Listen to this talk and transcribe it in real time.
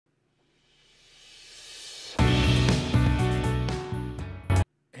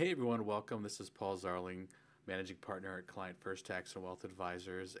Hey everyone, welcome. This is Paul Zarling, Managing Partner at Client First Tax and Wealth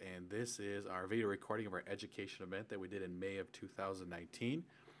Advisors, and this is our video recording of our education event that we did in May of 2019,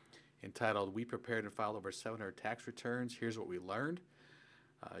 entitled We Prepared and Filed Over 700 Tax Returns. Here's what we learned.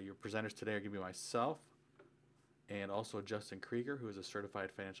 Your presenters today are going to be myself and also Justin Krieger, who is a certified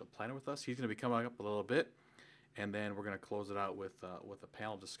financial planner with us. He's going to be coming up a little bit, and then we're going to close it out with a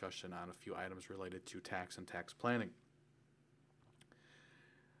panel discussion on a few items related to tax and tax planning.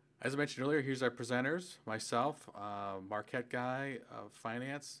 As I mentioned earlier, here's our presenters. Myself, Marquette guy of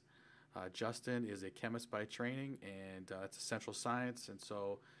finance. Justin is a chemist by training, and it's essential science. And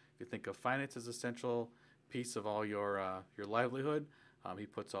so if you think of finance as a central piece of all your livelihood, he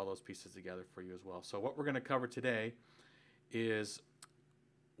puts all those pieces together for you as well. So what we're going to cover today is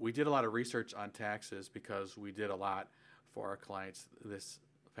we did a lot of research on taxes because we did a lot for our clients this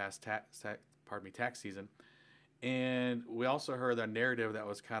past tax season. And we also heard a narrative that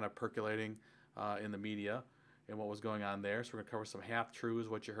was kind of percolating in the media and what was going on there. So we're going to cover some half-truths,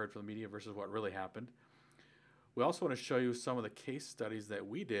 what you heard from the media versus what really happened. We also want to show you some of the case studies that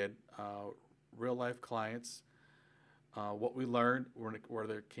we did, real-life clients, what we learned, where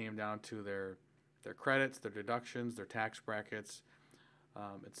it came down to their credits, their deductions, their tax brackets,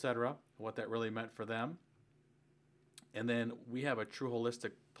 etc., what that really meant for them. And then we have a true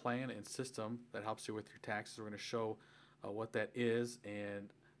holistic plan and system that helps you with your taxes. We're going to show what that is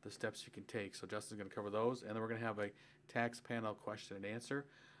and the steps you can take. So Justin's going to cover those, and then we're going to have a tax panel question and answer.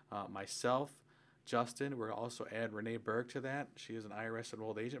 Myself, Justin, we're going to also add Renee Berg to that. She is an IRS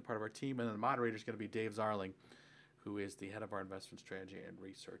enrolled agent, part of our team, and then the moderator is going to be Dave Zarling, who is the head of our investment strategy and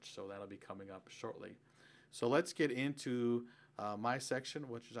research. So that'll be coming up shortly. So let's get into my section,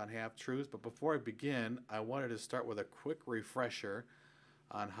 which is on half-truths. But before I begin, I wanted to start with a quick refresher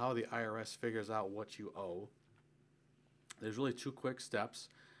on how the IRS figures out what you owe. There's really two quick steps.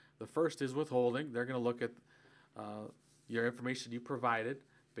 The first is withholding. They're going to look at your information you provided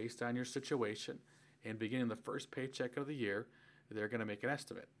based on your situation, and beginning the first paycheck of the year, they're going to make an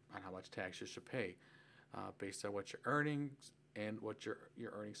estimate on how much tax you should pay based on what you're earning and what your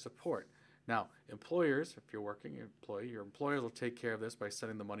earnings support. Now, employers, if you're working, your employers will take care of this by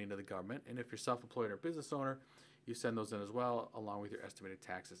sending the money into the government. And if you're self-employed or business owner, you send those in as well, along with your estimated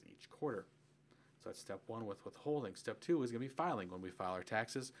taxes each quarter. So that's step one with withholding. Step two is going to be filing. When we file our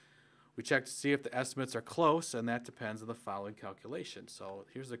taxes, we check to see if the estimates are close, and that depends on the following calculation. So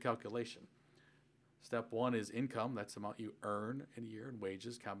here's the calculation. Step one is income. That's the amount you earn in a year in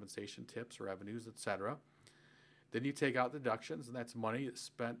wages, compensation, tips, revenues, etc. Then you take out deductions, and that's money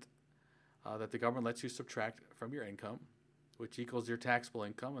spent that the government lets you subtract from your income, which equals your taxable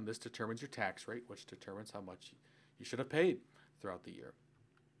income, and this determines your tax rate, which determines how much you should have paid throughout the year.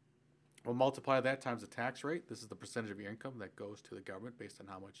 We'll multiply that times the tax rate. This is the percentage of your income that goes to the government based on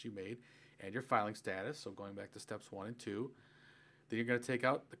how much you made and your filing status. So going back to steps 1 and 2. Then you're going to take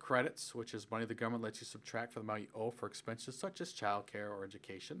out the credits, which is money the government lets you subtract from the amount you owe for expenses such as child care or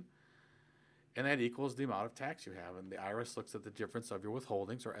education. And that equals the amount of tax you have. And the IRS looks at the difference of your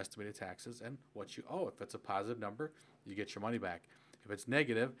withholdings or estimated taxes and what you owe. If it's a positive number, you get your money back. If it's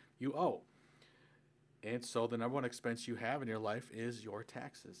negative, you owe. And so the number one expense you have in your life is your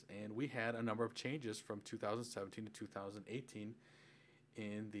taxes. And we had a number of changes from 2017 to 2018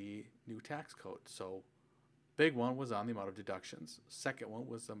 in the new tax code. So big one was on the amount of deductions. Second one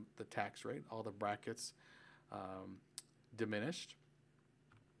was the tax rate. All the brackets diminished.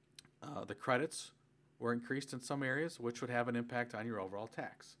 The credits were increased in some areas, which would have an impact on your overall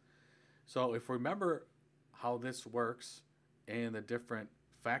tax. So if we remember how this works and the different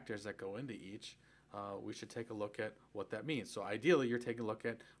factors that go into each, we should take a look at what that means. So ideally, you're taking a look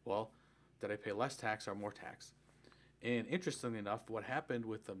at, well, did I pay less tax or more tax? And interestingly enough, what happened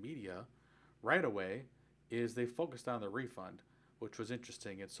with the media right away is they focused on the refund, which was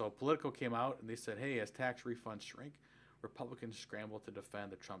interesting. And so Politico came out and they said, hey, as tax refunds shrink, Republicans scrambled to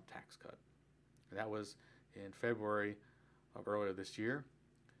defend the Trump tax cut. And that was in February of earlier this year.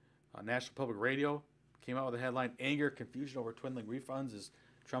 National Public Radio came out with a headline, Anger, Confusion over Twindling Refunds is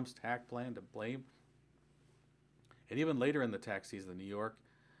Trump's tax plan to blame. And even later in the tax season, New York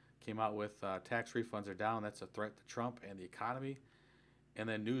came out with tax refunds are down. That's a threat to Trump and the economy. And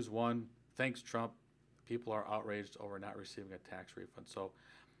then News One, thanks Trump, people are outraged over not receiving a tax refund. So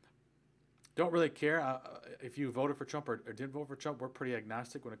don't really care if you voted for Trump or didn't vote for Trump. We're pretty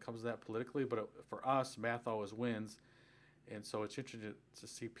agnostic when it comes to that politically. But for us, math always wins. And so it's interesting to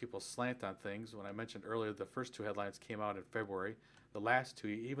see people slant on things. When I mentioned earlier, the first two headlines came out in February. The last two,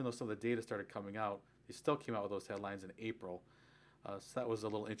 even though some of the data started coming out, they still came out with those headlines in April. So that was a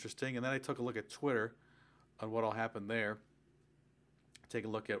little interesting. And then I took a look at Twitter on what all happened there. take a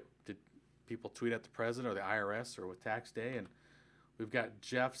look at, did people tweet at the president or the IRS or with tax day? And we've got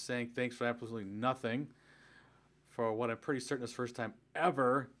Jeff saying thanks for absolutely nothing. For what I'm pretty certain is the first time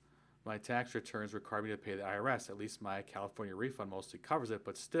ever my tax returns require me to pay the IRS. At least my California refund mostly covers it,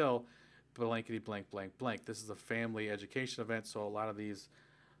 but still, blankety blank blank blank. This is a family education event, so a lot of these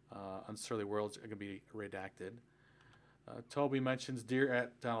unsurly words are going to be redacted. Toby mentions, dear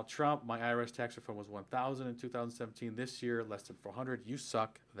at Donald Trump, my IRS tax refund was $1,000 in 2017. This year, less than $400. You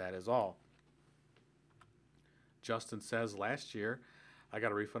suck. That is all. Justin says, last year, I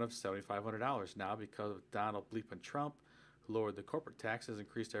got a refund of $7,500. Now, because of Donald bleeping Trump, who lowered the corporate taxes,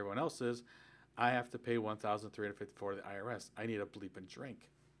 increased everyone else's, I have to pay $1,354 to the IRS. I need a bleeping drink.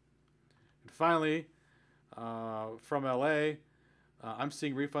 And finally, from LA, I'm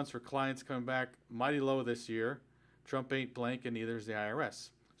seeing refunds for clients coming back mighty low this year. Trump ain't blank, and neither is the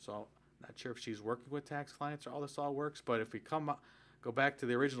IRS. So I'm not sure if she's working with tax clients or all this all works, but if we go back to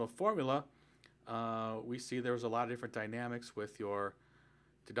the original formula, we see there was a lot of different dynamics with your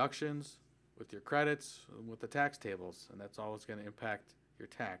deductions, with your credits, with the tax tables, and that's always going to impact your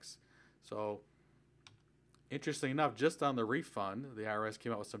tax. So interesting enough, just on the refund, the IRS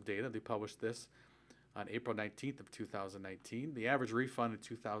came out with some data. They published this on April 19th of 2019. The average refund in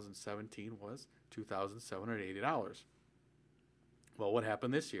 2017 was $2,780. Well, what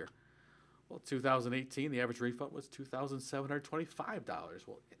happened this year? Well, 2018, the average refund was $2,725.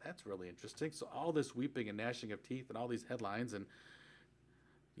 Well, that's really interesting. So all this weeping and gnashing of teeth and all these headlines and,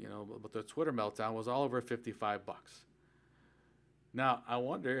 but the Twitter meltdown was all over 55 bucks. Now, I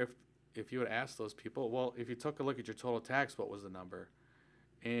wonder if you would ask those people, well, if you took a look at your total tax, what was the number?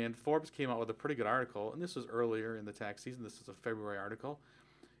 And Forbes came out with a pretty good article, and this was earlier in the tax season. This is a February article.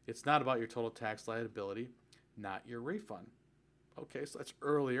 It's not about your total tax liability, not your refund. Okay, so that's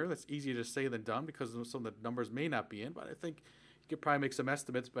earlier. That's easier to say than done because some of the numbers may not be in, but I think you could probably make some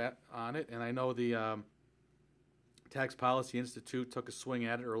estimates on it. And I know the Tax Policy Institute took a swing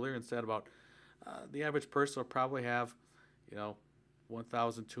at it earlier and said about the average person will probably have,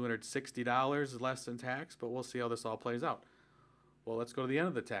 $1,260 less in tax, but we'll see how this all plays out. Well, let's go to the end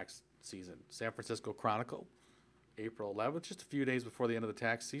of the tax season. San Francisco Chronicle, April 11th, just a few days before the end of the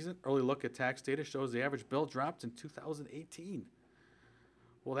tax season. Early look at tax data shows the average bill dropped in 2018.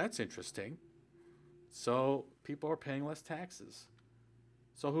 Well, that's interesting. So people are paying less taxes.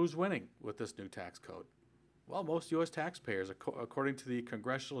 So who's winning with this new tax code? Well, most U.S. taxpayers, according to the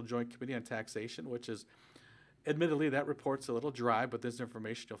Congressional Joint Committee on Taxation, which is, admittedly, that report's a little dry, but this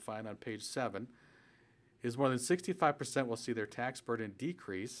information you'll find on page 7, is more than 65% will see their tax burden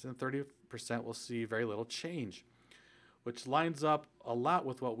decrease and 30% will see very little change, which lines up a lot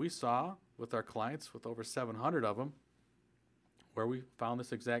with what we saw with our clients, with over 700 of them, where we found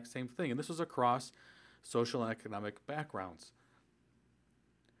this exact same thing. And this was across social and economic backgrounds.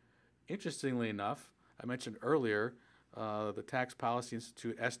 Interestingly enough, I mentioned earlier, the Tax Policy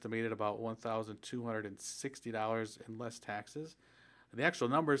Institute estimated about $1,260 in less taxes. And the actual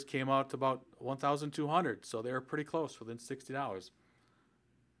numbers came out to about $1,200, so they were pretty close, within $60.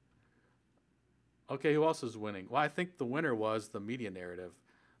 Okay, who else is winning? Well, I think the winner was the media narrative.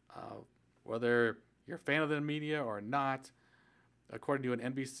 Whether you're a fan of the media or not, according to an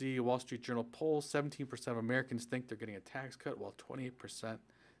NBC Wall Street Journal poll, 17% of Americans think they're getting a tax cut, while 28%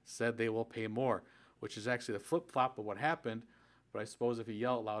 said they will pay more, which is actually the flip-flop of what happened. But I suppose if you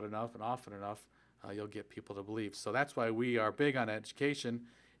yell it loud enough and often enough, you'll get people to believe. So that's why we are big on education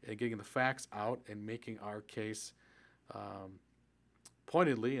and getting the facts out and making our case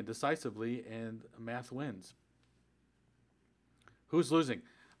pointedly and decisively, and math wins. Who's losing?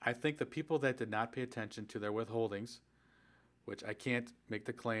 I think the people that did not pay attention to their withholdings, which I can't make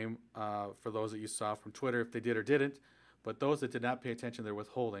the claim for those that you saw from Twitter if they did or didn't, but those that did not pay attention to their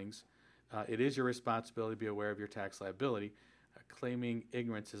withholdings, it is your responsibility to be aware of your tax liability. Claiming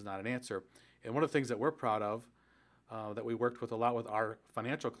ignorance is not an answer. And one of the things that we're proud of, that we worked with a lot with our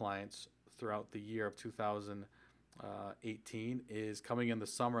financial clients throughout the year of 2018, is coming in the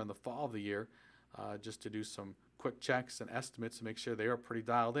summer and the fall of the year, just to do some quick checks and estimates to make sure they are pretty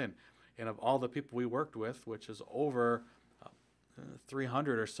dialed in. And of all the people we worked with, which is over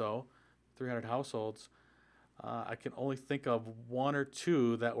 300 or so, 300 households, I can only think of one or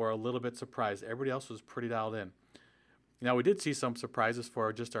two that were a little bit surprised. Everybody else was pretty dialed in. Now, we did see some surprises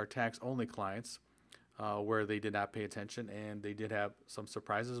for just our tax-only clients where they did not pay attention, and they did have some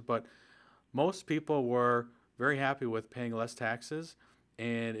surprises. But most people were very happy with paying less taxes,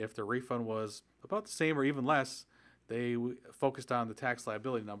 and if the refund was about the same or even less, they focused on the tax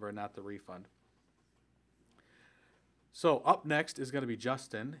liability number and not the refund. So up next is going to be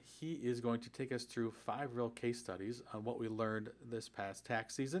Justin. He is going to take us through 5 real case studies on what we learned this past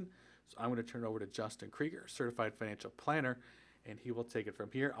tax season. So I'm going to turn it over to Justin Krieger, certified financial planner, and he will take it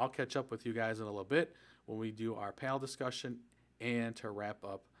from here. I'll catch up with you guys in a little bit when we do our panel discussion and to wrap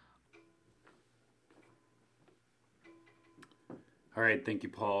up. All right, thank you,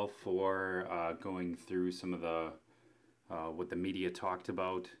 Paul, for going through some of the what the media talked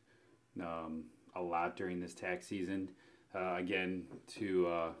about a lot during this tax season. Again,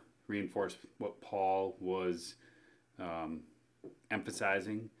 to reinforce what Paul was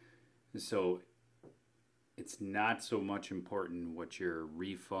emphasizing, so it's not so much important what your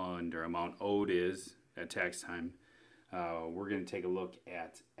refund or amount owed is at tax time. We're going to take a look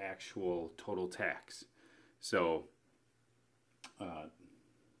at actual total tax. So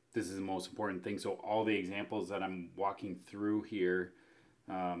this is the most important thing. So all the examples that I'm walking through here,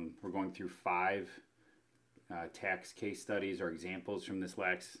 we're going through 5 tax case studies or examples from this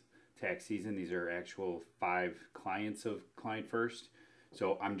last tax season. These are actual 5 clients of Client First.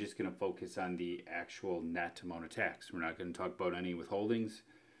 So I'm just going to focus on the actual net amount of tax. We're not going to talk about any withholdings.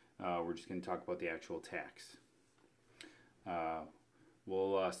 We're just going to talk about the actual tax.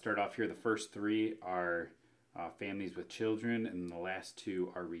 We'll start off here. The first 3 are families with children, and the last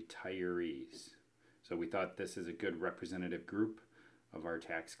 2 are retirees. So we thought this is a good representative group of our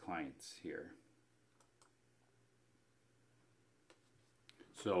tax clients here.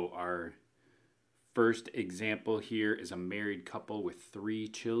 So our first example here is a married couple with 3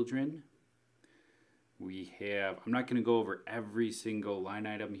 children. We have, I'm not going to go over every single line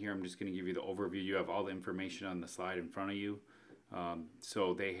item here. I'm just going to give you the overview. You have all the information on the slide in front of you.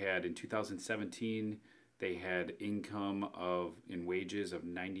 So they had, in 2017, they had income in wages of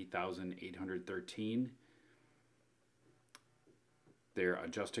 $90,813. Their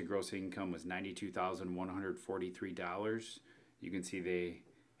adjusted gross income was $92,143. You can see they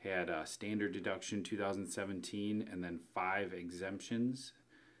had a standard deduction 2017 and then 5 exemptions.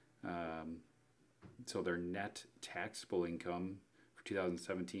 So their net taxable income for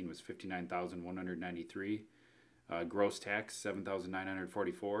 2017 was $59,193. Gross tax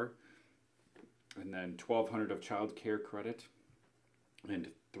 $7,944. And then $1,200 of child care credit and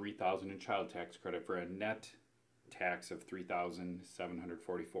 $3,000 in child tax credit for a net tax of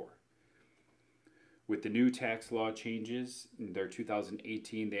 $3,744. With the new tax law changes in their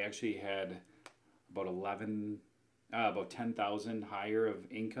 2018, they actually had about 10,000 higher of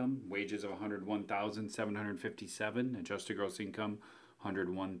income, wages of $101,757, adjusted gross income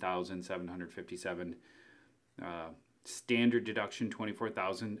 $101,757. Standard deduction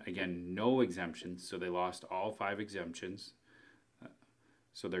 $24,000. Again, no exemptions, so they lost all 5 exemptions.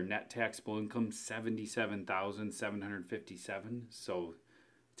 So their net taxable income $77,757. So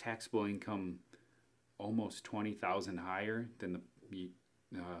taxable income almost $20,000 higher than the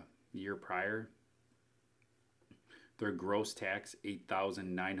year prior. Their gross tax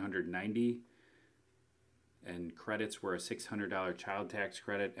 $8,990. And credits were a $600 child tax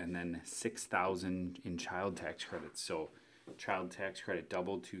credit and then $6,000 in child tax credits. So child tax credit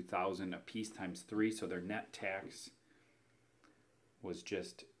doubled, $2,000 a piece times 3. So their net tax was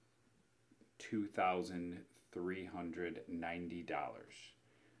just $2,390.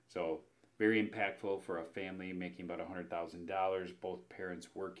 So very impactful for a family making about $100,000, both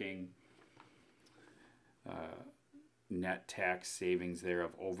parents working. Net tax savings there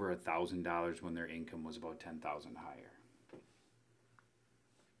of over $1,000 when their income was about $10,000 higher.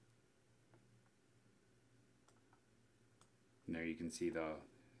 And there you can see the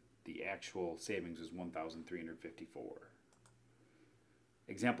actual savings was $1,354.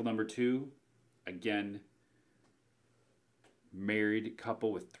 Example number 2, again, married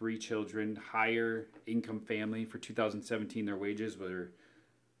couple with 3 children, higher income family. For 2017, their wages were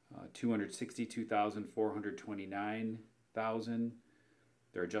 $262,429,000.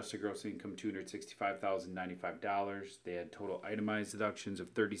 Their adjusted gross income $265,095. They had total itemized deductions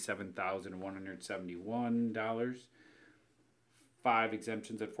of $37,171. 5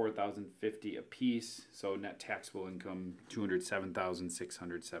 exemptions at $4,050 apiece. So net taxable income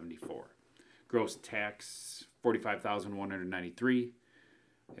 $207,674. Gross tax $45,193.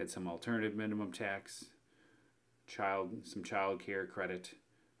 Had some alternative minimum tax, some child care credit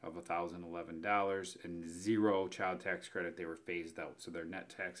of $1,011 and 0 child tax credit. They were phased out, so their net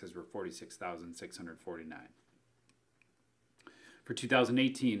taxes were $46,649. For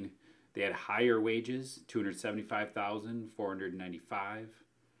 2018, they had higher wages, $275,495.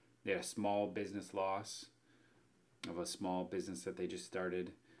 They had a small business loss of a small business that they just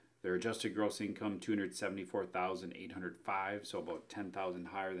started. Their adjusted gross income $274,805, so about $10,000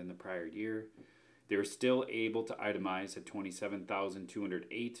 higher than the prior year. They were still able to itemize at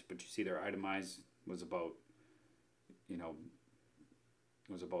 27,208, but you see their itemized was about,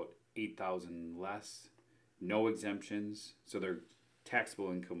 was about 8,000 less. No exemptions, so their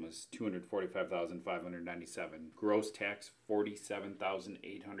taxable income was 245,597. Gross tax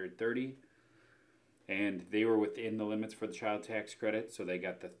 47,830, and they were within the limits for the child tax credit, so they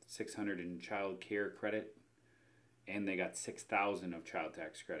got the 600 in child care credit, and they got 6,000 of child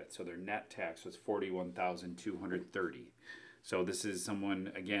tax credit. So their net tax was 41,230. So this is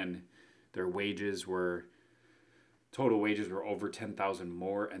someone, again, their total wages were over 10,000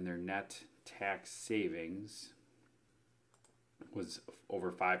 more, and their net tax savings was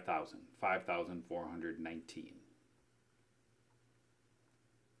over 5,419.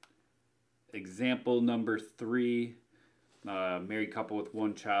 Example number 3, married couple with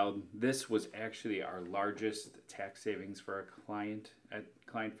one child. This was actually our largest tax savings for a client at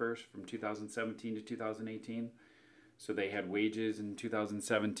Client First from 2017 to 2018. So they had wages in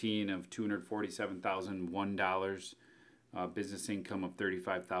 2017 of $247,001, business income of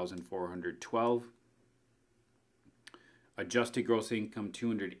 $35,412, adjusted gross income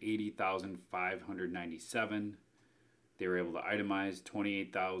 $280,597. They were able to itemize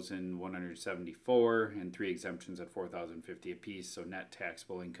 28,174 and 3 exemptions at $4,050 apiece. So net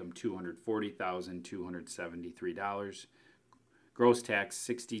taxable income $240,273. Gross tax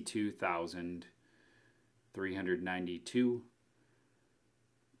 $62,392,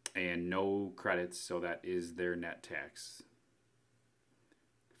 and no credits. So that is their net tax.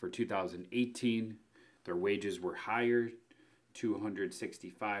 For 2018, their wages were higher,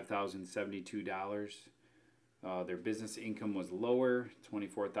 $265,072. Their business income was lower,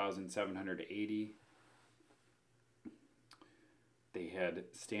 $24,780. They had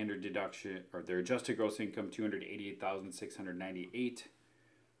standard deduction, or their adjusted gross income, $288,698,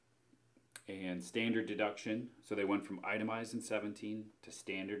 and standard deduction. So they went from itemized in 17 to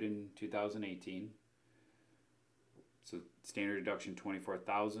standard in 2018. So standard deduction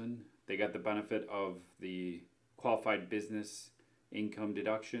 $24,000. They got the benefit of the qualified business income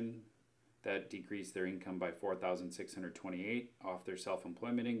deduction. That decreased their income by $4,628 off their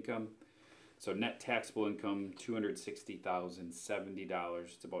self-employment income. So net taxable income $260,070.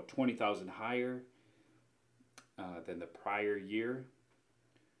 It's about $20,000 higher than the prior year.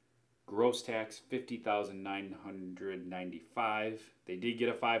 Gross tax $50,995. They did get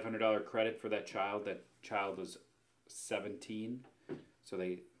a $500 credit for that child. That child was 17, so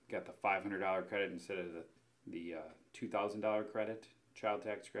they got the $500 credit instead of the $2,000 credit, child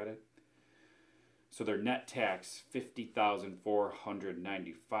tax credit. So their net tax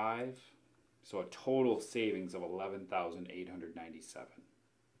 $50,495. So a total savings of $11,897.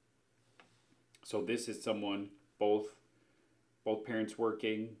 So this is someone, both parents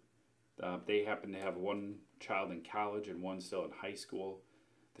working. They happen to have one child in college and one still in high school.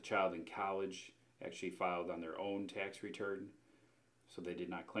 The child in college actually filed on their own tax return, so they did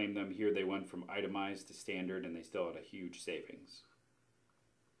not claim them. Here they went from itemized to standard, and they still had a huge savings.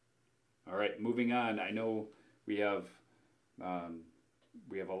 All right, moving on. I know we have a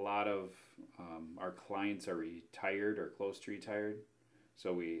lot of our clients are retired or close to retired.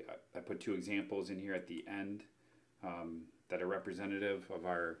 So I put 2 examples in here at the end that are representative of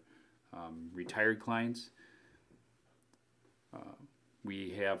our retired clients.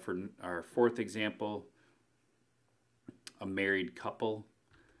 We have, for our 4th example, a married couple.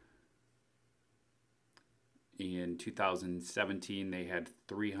 In 2017, they had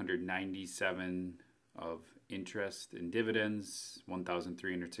 $397 of interest and dividends,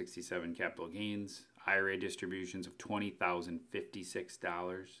 $1,367 capital gains, IRA distributions of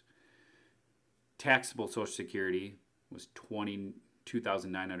 $20,056. Taxable Social Security was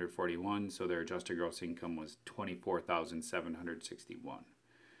 $22,941, so their adjusted gross income was $24,761.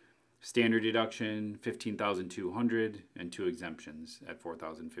 Standard deduction $15,200 and 2 exemptions at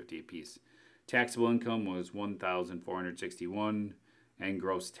 $4,050 apiece. Taxable income was $1,461, and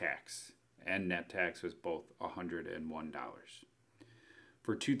gross tax and net tax was both $101.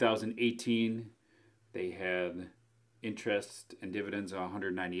 For 2018, they had interest and dividends of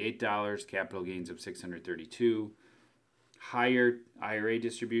 $198, capital gains of $632, higher IRA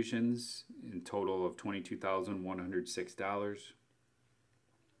distributions in total of $22,106,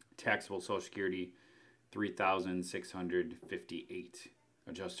 taxable Social Security $3,658.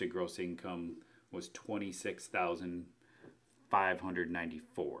 Adjusted gross income was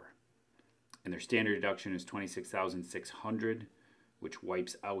 $26,594. And their standard deduction is $26,600, which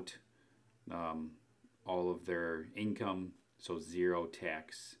wipes out all of their income, so zero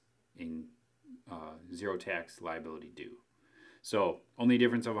tax liability due. So only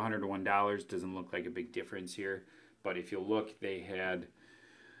difference of $101 doesn't look like a big difference here. But if you look, they had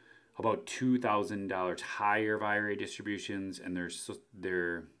about $2,000 higher of IRA distributions, and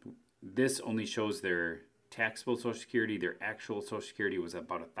this only shows their taxable Social Security. Their actual Social Security was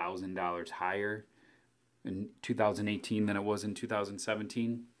about $1,000 higher in 2018 than it was in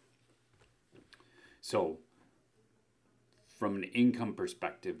 2017. So from an income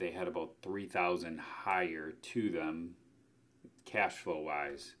perspective, they had about $3,000 higher to them cash flow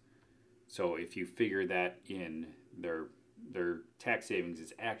wise. So if you figure that in, their tax savings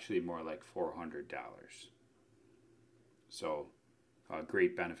is actually more like $400. So a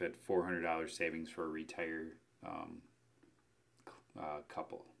great benefit, $400 savings for a retired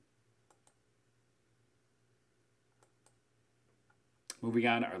couple. Moving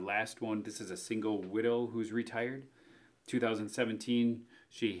on, our last one. This is a single widow who's retired. 2017,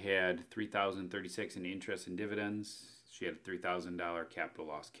 she had $3,036 in interest and dividends. She had a $3,000 capital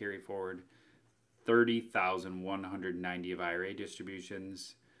loss carry forward, $30,190 of IRA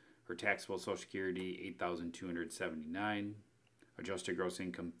distributions. Her taxable Social Security, $8,279. Adjusted gross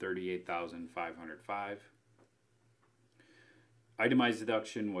income, $38,505. Itemized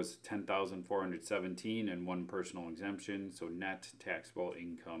deduction was $10,417 and one personal exemption, so net taxable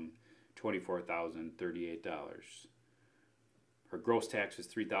income $24,038. Her gross tax was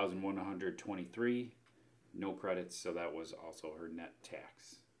 $3,123, no credits, so that was also her net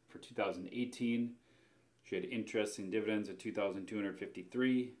tax. For 2018, she had interest and dividends of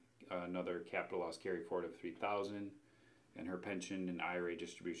 $2,253, another capital loss carry forward of $3,000, and her pension and IRA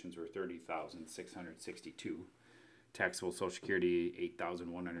distributions were $30,662. Taxable Social Security,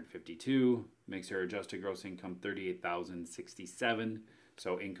 $8,152, makes her adjusted gross income $38,067.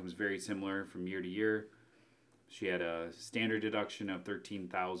 So income's very similar from year to year. She had a standard deduction of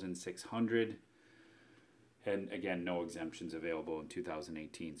 $13,600, and again, no exemptions available in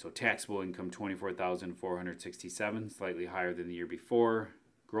 2018. So taxable income $24,467, slightly higher than the year before.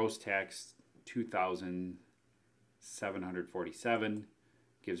 Gross tax $2,747.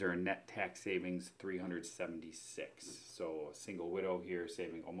 Gives her a net tax savings $376. So a single widow here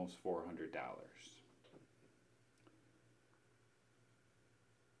saving almost $400.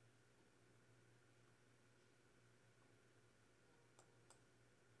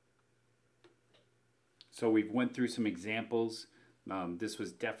 So we've went through some examples. These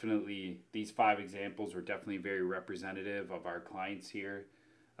 5 examples were definitely very representative of our clients here.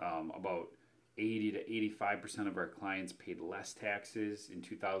 About 80 to 85% of our clients paid less taxes in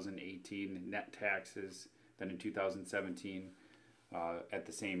 2018, net taxes, than in 2017 at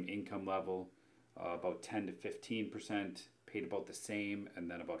the same income level. About 10 to 15% paid about the same,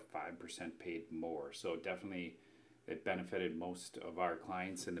 and then about 5% paid more. So definitely it benefited most of our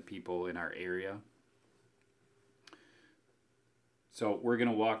clients and the people in our area. So we're going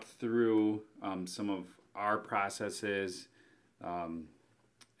to walk through some of our processes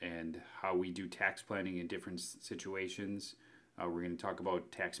and how we do tax planning in different situations. We're going to talk about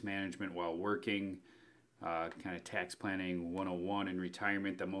tax management while working, kind of tax planning 101 in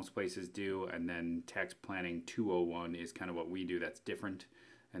retirement that most places do, and then tax planning 201 is kind of what we do that's different.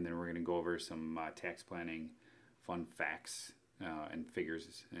 And then we're going to go over some tax planning fun facts and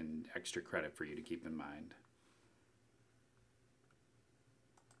figures and extra credit for you to keep in mind.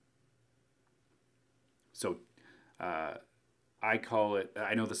 So I call it,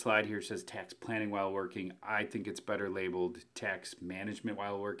 I know the slide here says tax planning while working. I think it's better labeled tax management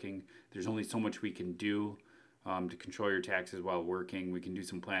while working. There's only so much we can do to control your taxes while working. We can do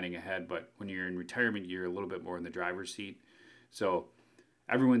some planning ahead, but when you're in retirement, you're a little bit more in the driver's seat. So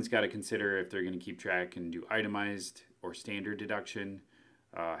everyone's got to consider if they're going to keep track and do itemized or standard deduction.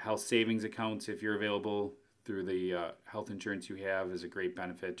 Health savings accounts, if you're available through the health insurance you have, is a great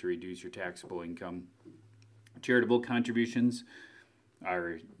benefit to reduce your taxable income. Charitable contributions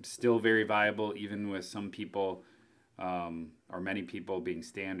are still very viable, even with some people or many people being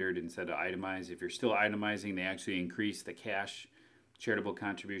standard instead of itemized. If you're still itemizing, they actually increase the cash charitable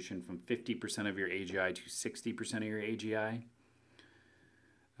contribution from 50% of your AGI to 60% of your AGI.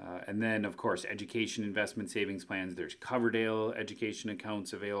 And then, of course, education investment savings plans. There's Coverdale education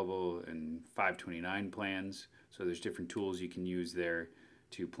accounts available and 529 plans. So there's different tools you can use there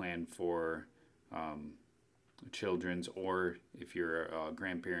to plan for children's, or if you're a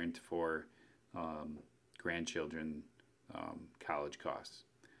grandparent, for grandchildren college costs.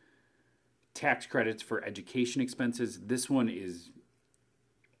 Tax credits for education expenses. This one is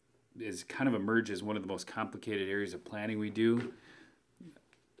kind of emerged as one of the most complicated areas of planning we do.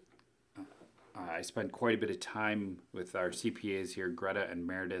 I spent quite a bit of time with our CPAs here, Greta and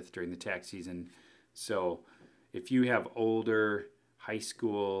Meredith, during the tax season. So if you have older high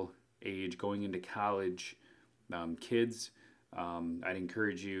school age going into college kids, I'd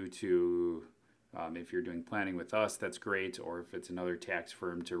encourage you to, if you're doing planning with us, that's great, or if it's another tax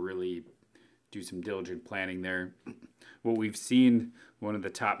firm, to really do some diligent planning there. What we've seen, one of the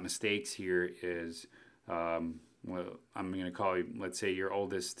top mistakes here is, well, I'm going to call you, let's say your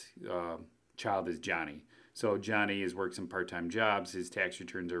oldest child is Johnny. So Johnny works some part-time jobs. His tax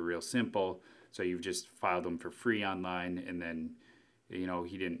returns are real simple. So you've just filed them for free online, and then he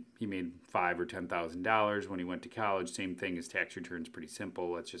made $5,000 or $10,000 when he went to college. Same thing, his tax return's pretty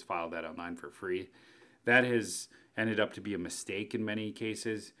simple. Let's just file that online for free. That has ended up to be a mistake in many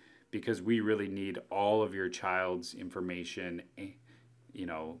cases, because we really need all of your child's information,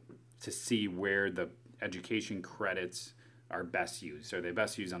 to see where the education credits are best used. Are they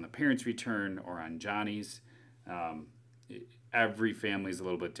best used on the parents' return or on Johnny's? Every family is a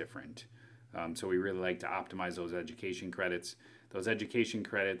little bit different. So we really like to optimize those education credits. Those education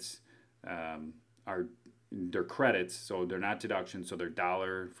credits they're credits, so they're not deductions, so they're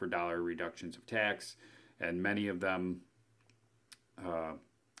dollar for dollar reductions of tax. And many of them,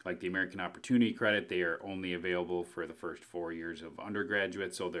 like the American Opportunity Credit, they are only available for the first 4 years of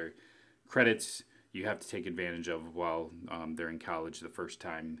undergraduate. So they're credits you have to take advantage of while they're in college the first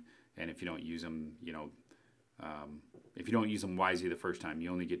time. And if you don't use them, if you don't use them wisely the first time, you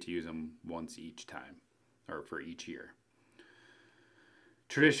only get to use them once each time, or for each year.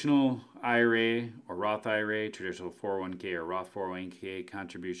 Traditional IRA or Roth IRA, traditional 401k or Roth 401k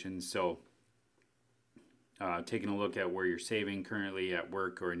contributions. So taking a look at where you're saving currently at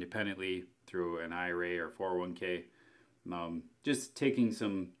work or independently through an IRA or 401k. Just taking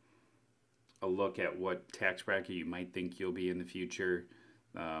a look at what tax bracket you might think you'll be in the future.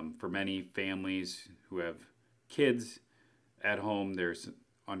 For many families who have kids at home, there's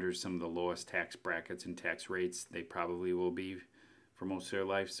under some of the lowest tax brackets and tax rates they probably will be for most of their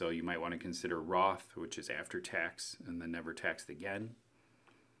life. So you might want to consider Roth, which is after tax and then never taxed again.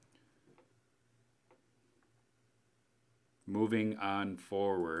 Moving on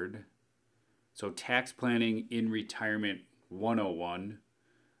forward. So tax planning in retirement 101.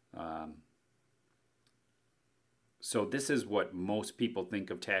 So this is what most people think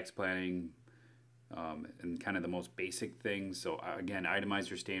of tax planning, and kind of the most basic things. So again, itemize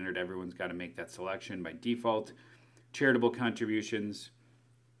your standard. Everyone's got to make that selection by default. Charitable contributions,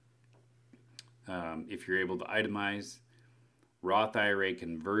 if you're able to itemize. Roth IRA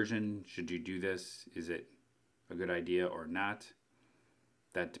conversion, should you do this? Is it a good idea or not?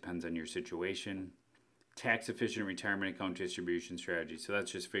 That depends on your situation. Tax efficient retirement account distribution strategy. So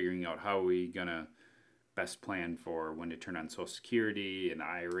that's just figuring out how are we gonna best plan for when to turn on Social Security and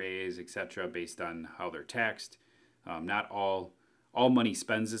IRAs, etc., based on how they're taxed. Not all money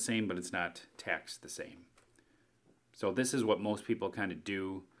spends the same, but it's not taxed the same. So this is what most people kind of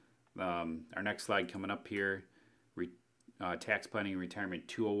do. Our next slide coming up here, tax planning and retirement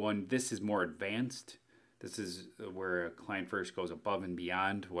 201. This is more advanced. This is where a client first goes above and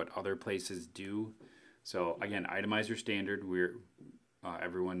beyond what other places do. So again, itemize your standard.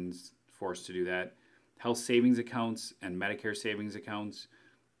 Everyone's forced to do that. Health savings accounts and Medicare savings accounts.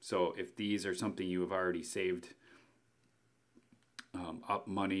 So if these are something you have already saved up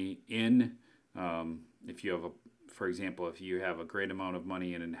money in, if you have for example, if you have a great amount of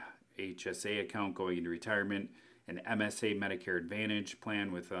money in an HSA account going into retirement, an MSA Medicare Advantage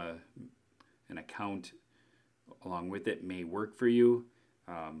plan with an account along with it may work for you.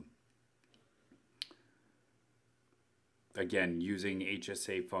 Again, using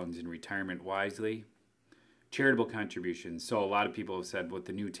HSA funds in retirement wisely. Charitable contributions. So a lot of people have said with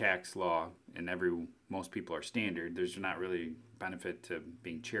the new tax law, and most people are standard, there's not really benefit to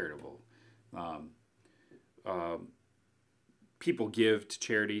being charitable. People give to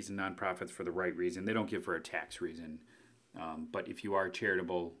charities and nonprofits for the right reason. They don't give for a tax reason. But if you are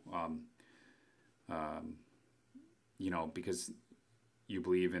charitable, because you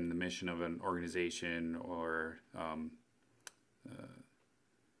believe in the mission of an organization, or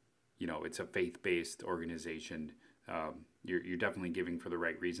it's a faith-based organization, you're definitely giving for the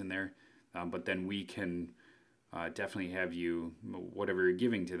right reason there. But then we can definitely have you, whatever you're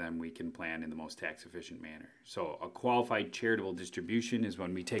giving to them, we can plan in the most tax-efficient manner. So a qualified charitable distribution is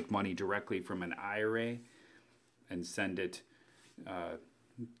when we take money directly from an IRA and send it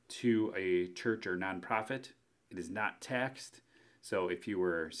to a church or nonprofit. It is not taxed. So if you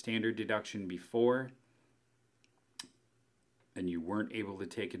were standard deduction before and you weren't able to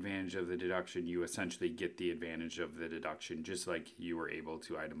take advantage of the deduction, you essentially get the advantage of the deduction just like you were able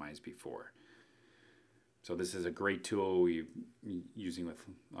to itemize before. So this is a great tool we're using with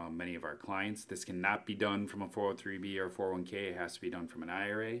many of our clients. This cannot be done from a 403b or 401k. It has to be done from an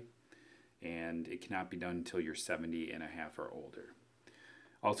IRA, and it cannot be done until you're 70 and a half or older.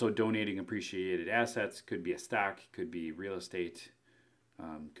 Also, donating appreciated assets could be a stock, could be real estate,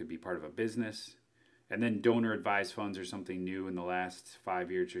 could be part of a business. And then donor advised funds are something new in the last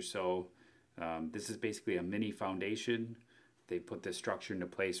 5 years or so. This is basically a mini foundation. They put this structure into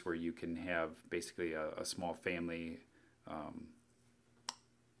place where you can have basically a small family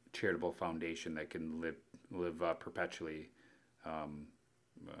charitable foundation that can live perpetually,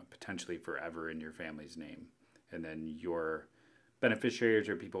 potentially forever in your family's name. And then your beneficiaries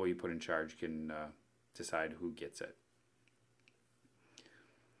or people you put in charge can decide who gets it.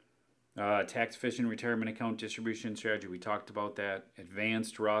 Tax efficient retirement account distribution strategy, we talked about that.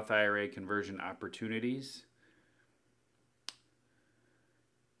 Advanced Roth IRA conversion opportunities.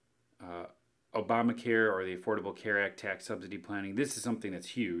 Obamacare or the Affordable Care Act tax subsidy planning. This is something that's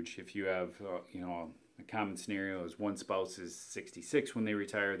huge. If you have, a common scenario is one spouse is 66 when they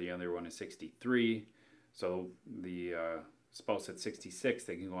retire, the other one is 63. So the spouse at 66,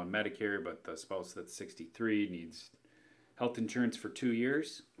 they can go on Medicare, but the spouse that's 63 needs health insurance for 2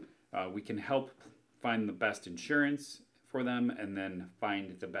 years. We can help find the best insurance for them and then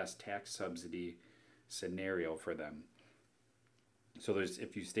find the best tax subsidy scenario for them. So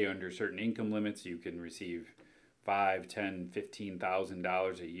if you stay under certain income limits, you can receive $5,000, $10,000,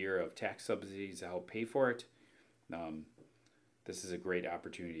 $15,000 a year of tax subsidies to help pay for it. This is a great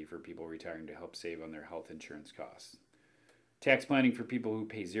opportunity for people retiring to help save on their health insurance costs. Tax planning for people who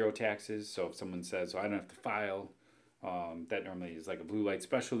pay zero taxes. So if someone says, I don't have to file, that normally is like a blue light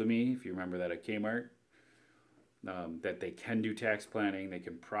special to me, if you remember that at Kmart. That they can do tax planning. They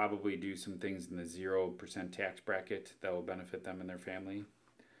can probably do some things in the 0% tax bracket that will benefit them and their family.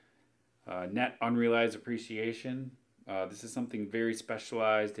 Net unrealized appreciation. This is something very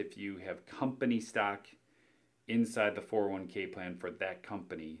specialized if you have company stock inside the 401k plan for that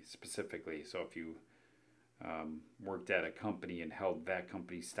company specifically. So if you worked at a company and held that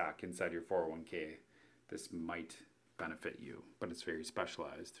company stock inside your 401k, this might benefit you, but it's very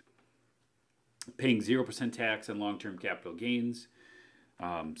specialized. Paying 0% tax on long-term capital gains.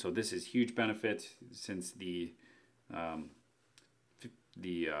 So this is huge benefit since the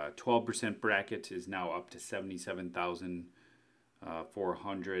 12% bracket is now up to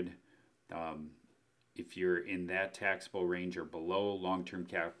 $77,400. If you're in that taxable range or below, long-term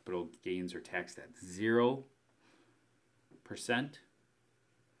capital gains are taxed at 0%.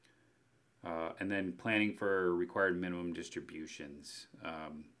 And then planning for required minimum distributions.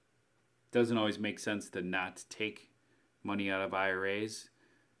 Doesn't always make sense to not take money out of IRAs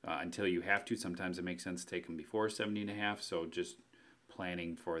until you have to. Sometimes it makes sense to take them before 70 and a half. So just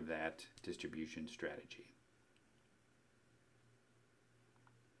planning for that distribution strategy.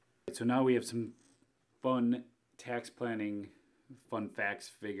 So now we have some fun tax planning, fun facts,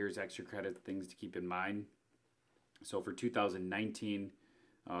 figures, extra credit, things to keep in mind. So for 2019,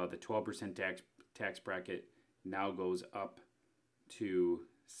 the 12% tax bracket now goes up to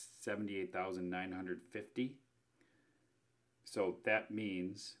 $78,950. So that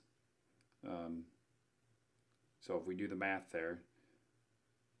means, so if we do the math there,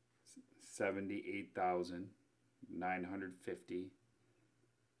 $78,950,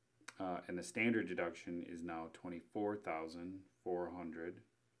 and the standard deduction is now $24,400.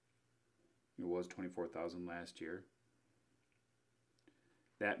 It was $24,000 last year.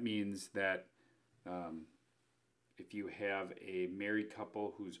 That means that if you have a married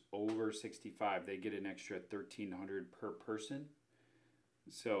couple who's over 65, they get an extra $1,300 per person.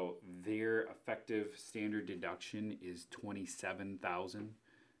 So their effective standard deduction is $27,000.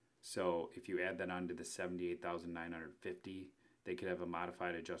 So if you add that onto the $78,950, they could have a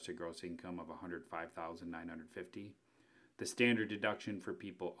modified adjusted gross income of $105,950. The standard deduction for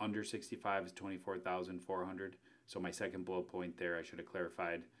people under 65 is $24,400. So my second bullet point there, I should have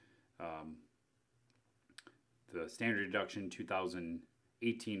clarified. The standard deduction in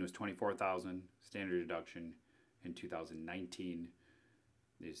 2018 was $24,000. Standard deduction in 2019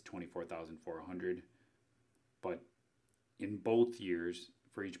 is $24,400. But in both years,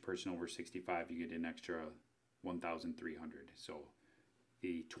 for each person over 65, you get an extra $1,300. So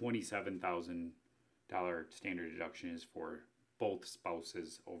the $27,000 standard deduction is for both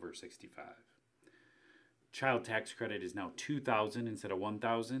spouses over 65. Child tax credit is now $2,000 instead of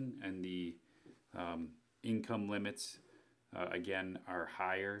 $1,000, and the income limits again are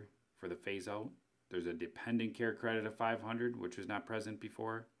higher for the phase out. There's a dependent care credit of $500, which was not present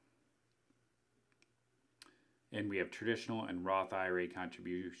before. And we have traditional and Roth IRA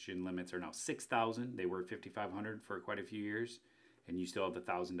contribution limits are now $6,000. They were $5,500 for quite a few years, and you still have the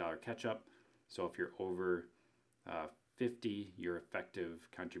 $1,000 catch up. So if you're over 50, your effective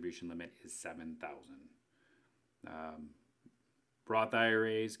contribution limit is $7,000. Roth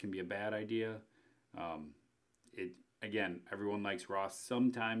IRAs can be a bad idea. Again, everyone likes Roth.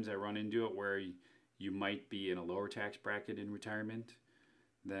 Sometimes I run into it where you might be in a lower tax bracket in retirement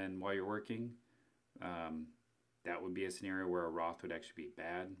than while you're working. That would be a scenario where a Roth would actually be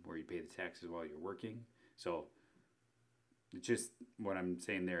bad, where you pay the taxes while you're working. So it's just what I'm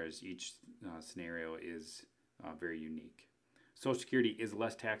saying there is each scenario is very unique. Social Security is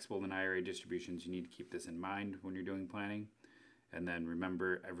less taxable than IRA distributions. You need to keep this in mind when you're doing planning. And then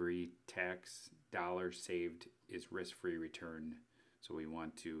remember, every tax dollar saved is risk-free return. So we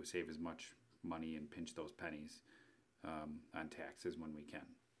want to save as much money and pinch those pennies on taxes when we can.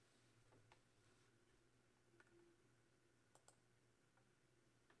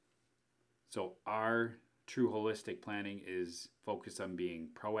 So our true holistic planning is focused on being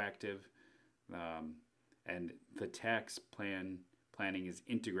proactive, and the tax planning is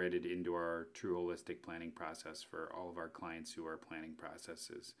integrated into our true holistic planning process for all of our clients who are planning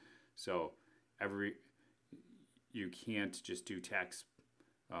processes. So you can't just do tax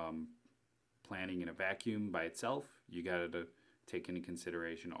planning in a vacuum by itself. You got to take into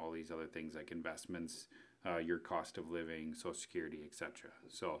consideration all these other things like investments, your cost of living, Social Security, etc.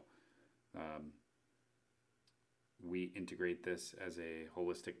 So we integrate this as a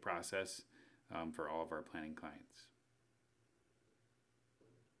holistic process for all of our planning clients.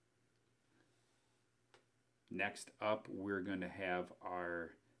 Next up, we're going to have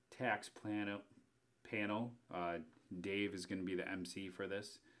our tax panel. Dave is going to be the MC for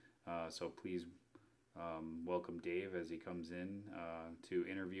this. So please welcome Dave as he comes in to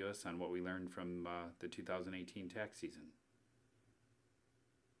interview us on what we learned from the 2018 tax season.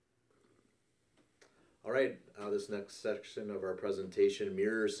 All right, this next section of our presentation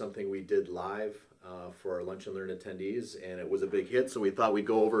mirrors something we did live for our Lunch and Learn attendees, and it was a big hit, so we thought we'd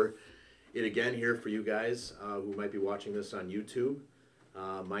go over it again here for you guys who might be watching this on YouTube.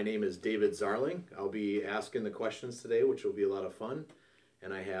 My name is David Zarling. I'll be asking the questions today, which will be a lot of fun.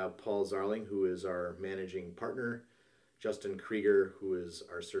 And I have Paul Zarling, who is our managing partner, Justin Krieger, who is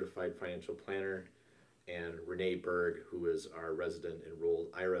our certified financial planner, and Renee Berg, who is our resident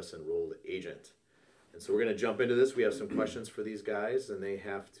enrolled IRS enrolled agent. And so we're going to jump into this. We have some questions for these guys, and they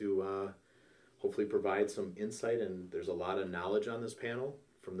have to hopefully provide some insight. And there's a lot of knowledge on this panel.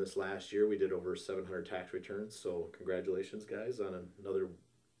 From this last year, we did over 700 tax returns. So congratulations, guys, on another,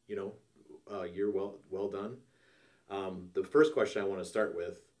 year well done. The first question I want to start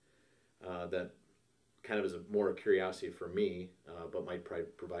with, that kind of is more a curiosity for me, but might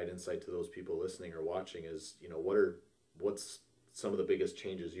provide insight to those people listening or watching, is what's some of the biggest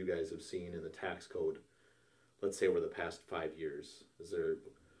changes you guys have seen in the tax code, let's say over the past 5 years? Is there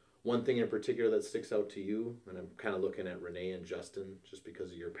one thing in particular that sticks out to you? And I'm kind of looking at Renee and Justin just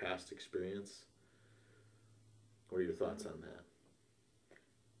because of your past experience. What are your thoughts on that?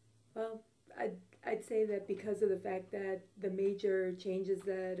 Well, I'd say that because of the fact that the major changes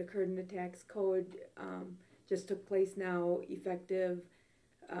that occurred in the tax code just took place now, effective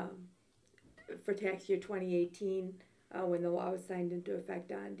for tax year 2018, when the law was signed into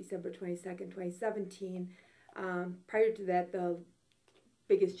effect on December 22nd, 2017. Prior to that, the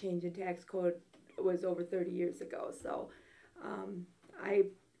biggest change in tax code was over 30 years ago. So I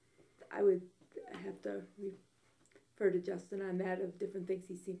would have to refer to Justin on that, of different things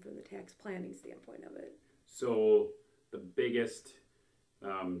he's seen from the tax planning standpoint of it. So the biggest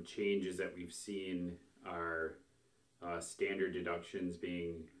changes that we've seen are standard deductions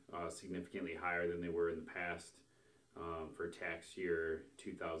being significantly higher than they were in the past. For tax year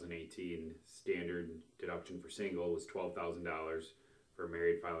 2018, standard deduction for single was $12,000. For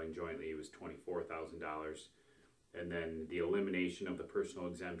married filing jointly, it was $24,000. And then the elimination of the personal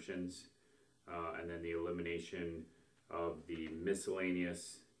exemptions, and then the elimination of the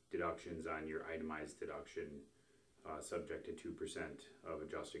miscellaneous deductions on your itemized deduction, subject to 2% of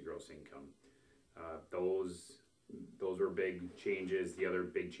adjusted gross income. Those were big changes. The other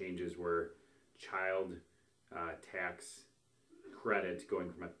big changes were child tax credit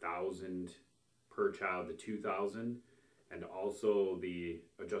going from $1,000 per child to $2,000, and also the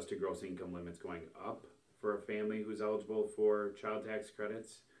adjusted gross income limits going up for a family who's eligible for child tax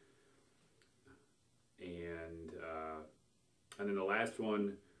credits. And then the last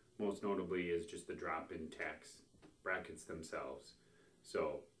one, most notably, is just the drop in tax brackets themselves.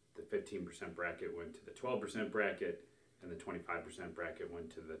 So the 15% bracket went to the 12% bracket, and the 25% bracket went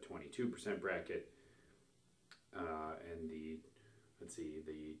to the 22% bracket. and let's see,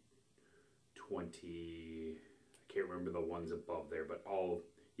 the 20, I can't remember the ones above there, but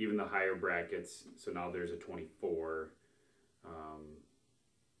even the higher brackets, so now there's a 24,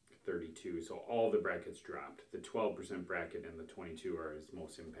 32, so all the brackets dropped. The 12% bracket and the 22 are is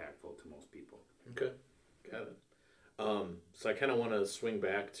most impactful to most people. Okay, got it. So I kind of want to swing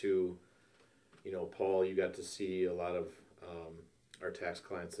back to, Paul, you got to see a lot of our tax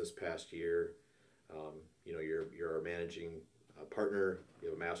clients this past year. You're our managing partner. You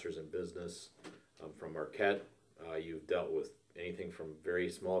have a master's in business from Marquette. You've dealt with anything from very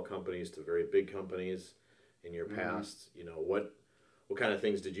small companies to very big companies in your past. What kind of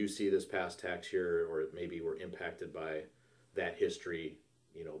things did you see this past tax year, or maybe were impacted by that history,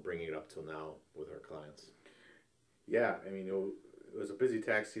 bringing it up till now with our clients? Yeah, I mean, it was a busy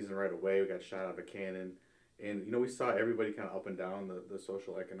tax season right away. We got shot out of a cannon. And, we saw everybody kind of up and down the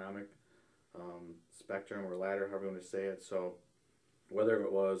social economic spectrum or ladder, however you want to say it. So whether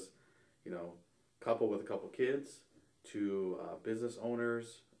it was, couple with a couple kids, to business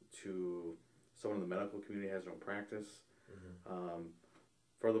owners, to someone in the medical community has their own practice.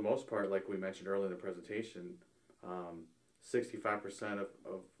 For the most part, like we mentioned earlier in the presentation, 65%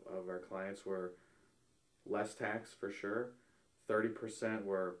 of our clients were less tax for sure. 30%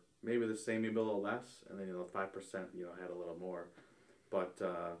 were maybe the same, maybe a little less, and then 5% had a little more. But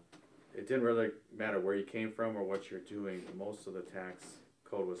it didn't really matter where you came from or what you're doing. Most of the tax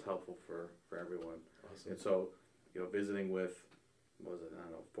code was helpful for everyone. Awesome. And so, visiting with, what was it, I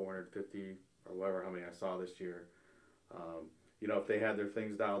don't know, 450 or whatever, how many I saw this year. If they had their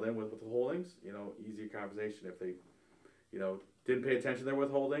things dialed in with withholdings, easy conversation. If they, didn't pay attention to their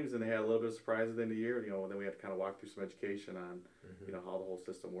withholdings and they had a little bit of surprise at the end of the year, then we had to kind of walk through some education on, how the whole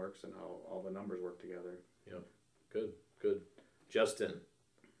system works and how all the numbers work together. Yep. Good. Justin,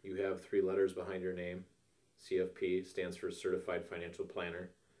 you have 3 letters behind your name. CFP stands for Certified Financial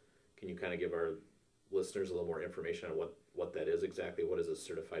Planner. Can you kind of give our listeners a little more information on what that is exactly? What is a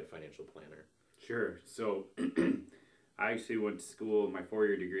Certified Financial Planner? Sure. So I actually went to school. My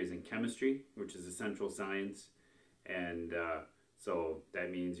 4-year degree is in chemistry, which is essential science. And so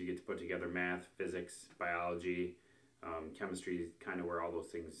that means you get to put together math, physics, biology. Chemistry is kind of where all those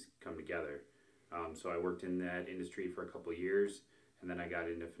things come together. So I worked in that industry for a couple of years, and then I got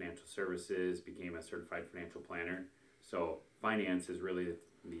into financial services, became a certified financial planner. So finance is really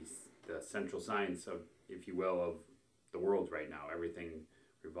the central science of, if you will, of the world right now. Everything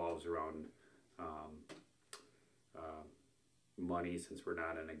revolves around money, since we're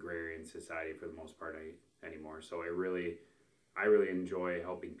not an agrarian society for the most part anymore. So I really enjoy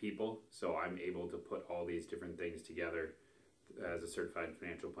helping people. So I'm able to put all these different things together as a certified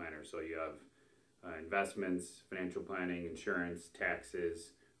financial planner. So you have investments, financial planning, insurance,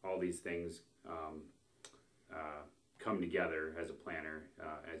 taxes, all these things come together as a planner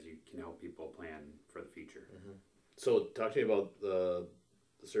as you can help people plan for the future. So talk to me about the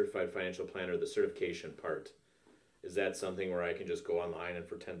Certified Financial Planner, the certification part. Is that something where I can just go online and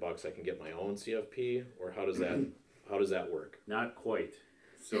for $10 I can get my own CFP, or how does that work? Not quite.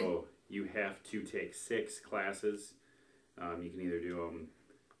 So you have to take 6 classes. You can either do them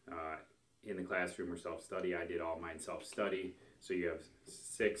in the classroom or self-study. I did all mine self-study. So you have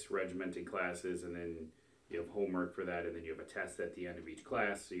 6 regimented classes, and then you have homework for that, and then you have a test at the end of each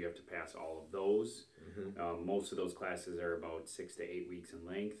class. So you have to pass all of those. Most of those classes are about 6 to 8 weeks in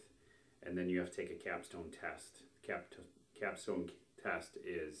length, and then you have to take a capstone test. Capstone test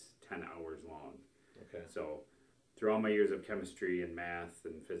is 10 hours long. Okay. So through all my years of chemistry and math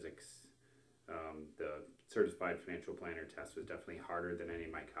and physics, the certified financial planner test was definitely harder than any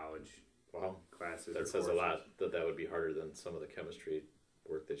of my college classes. That says a lot that would be harder than some of the chemistry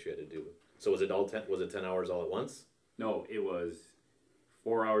work that you had to do. So was it all 10? Was it 10 hours all at once? No, it was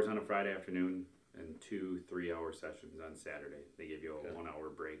 4 hours on a Friday afternoon and 2 3-hour sessions on Saturday. They give you a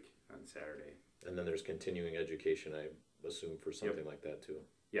 1-hour break on Saturday. And then there's continuing education, I assume, for something like that too.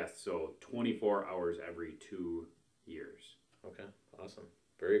 Yes, so 24 hours every 2 years. Okay, awesome.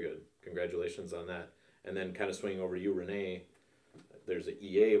 Very good. Congratulations on that. And then kind of swinging over to you, Renee, there's an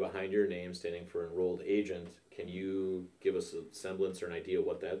EA behind your name standing for Enrolled Agent. Can you give us a semblance or an idea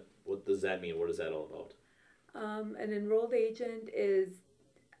what does that mean? What is that all about? An enrolled agent is,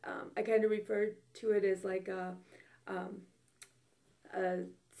 I kind of refer to it as like a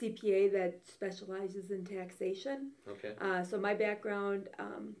CPA that specializes in taxation. Okay. So my background,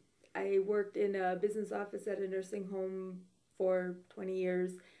 I worked in a business office at a nursing home for 20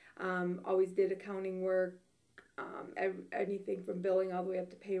 years. Always did accounting work, anything from billing all the way up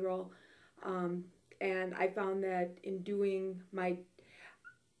to payroll. And I found that in doing my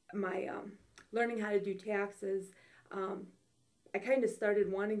learning how to do taxes, I kind of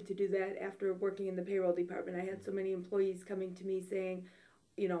started wanting to do that after working in the payroll department. I had so many employees coming to me saying,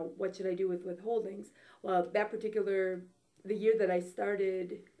 you know, what should I do with withholdings? Well, the year that I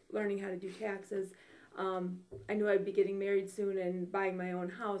started learning how to do taxes, I knew I'd be getting married soon and buying my own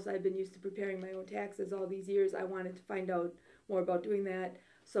house. I've been used to preparing my own taxes all these years. I wanted to find out more about doing that.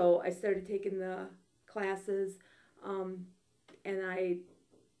 So I started taking the classes, and I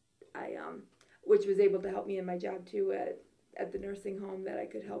which was able to help me in my job too at the nursing home, that I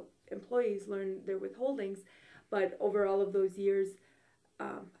could help employees learn their withholdings. But over all of those years,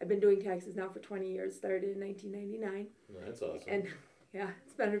 I've been doing taxes now for 20 years, started in 1999. That's awesome. And yeah,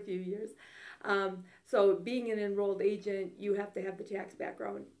 it's been a few years. So being an enrolled agent, you have to have the tax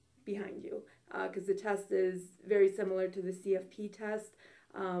background behind you, because the test is very similar to the CFP test.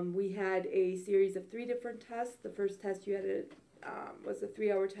 We had a series of 3 different tests. The first test you had was a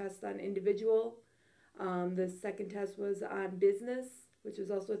 3-hour test on individual. The second test was on business, which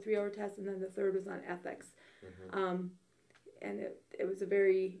was also a 3-hour test, and then the third was on ethics. And it was a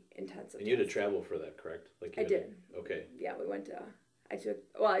very intensive And you had to test. travel for that, correct? Like I did. Okay. Yeah, we went to, I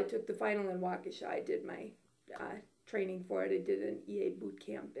took the final in Waukesha. I did my training for it. I did an EA boot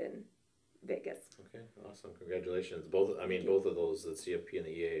camp in Vegas. Okay, awesome. Congratulations. Both of those, the CFP and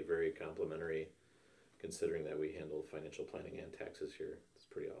the EA, very complimentary, considering that we handle financial planning and taxes here. It's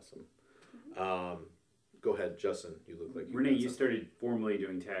pretty awesome. Go ahead, Justin. You look like you Renee, you started formally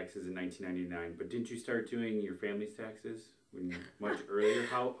doing taxes in 1999, but didn't you start doing your family's taxes much earlier?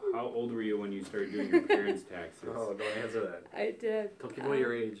 How old were you when you started doing your parents' taxes? Oh, don't answer that. I did. Don't give away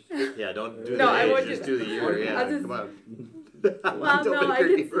your age. Yeah, don't do No, the I age, won't just do do the year. Yeah, I'll just- come on. Well, Don't no, make her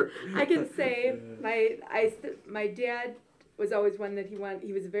deeper. I can say my dad was always one that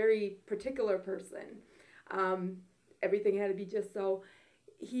he was a very particular person. Everything had to be just so.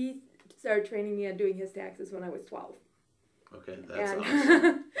 He started training me on doing his taxes when I was 12. Okay, that's And-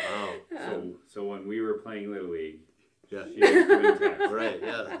 awesome. Wow. So when we were playing Little League, Yeah. she was doing taxes. Right,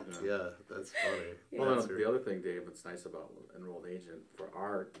 yeah, that's funny. Well, That's the other thing, Dave, that's nice about enrolled agent for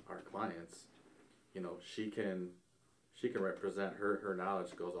our clients, you know, she can represent her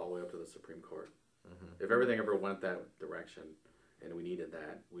knowledge goes all the way up to the Supreme Court. If everything ever went that direction, and we needed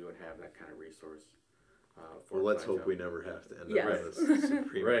that, we would have that kind of resource. Well, let's hope we never have to end Yes. up in the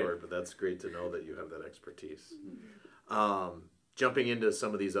Supreme Right. Court, but that's great to know that you have that expertise. Jumping into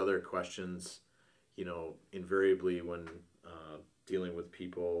some of these other questions, you know, invariably when dealing with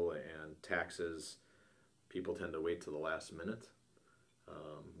people and taxes, people tend to wait till the last minute.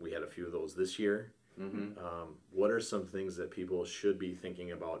 We had a few of those this year. What are some things that people should be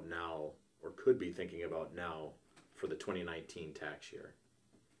thinking about now, or could be thinking about now, for the 2019 tax year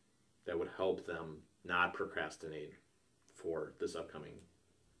that would help them not procrastinate for this upcoming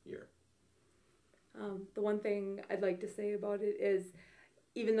year? The one thing I'd like to say about it is,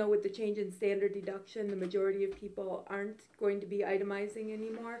 even though with the change in standard deduction, the majority of people aren't going to be itemizing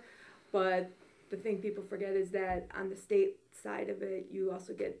anymore, but the thing people forget is that on the state side of it, you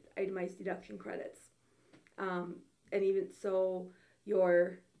also get itemized deduction credits. And even so,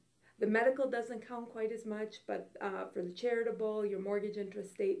 the medical doesn't count quite as much, but for the charitable, your mortgage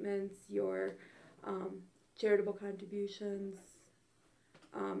interest statements, your charitable contributions,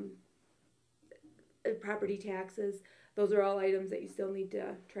 property taxes, those are all items that you still need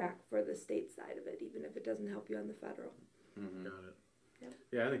to track for the state side of it, even if it doesn't help you on the federal. Got it.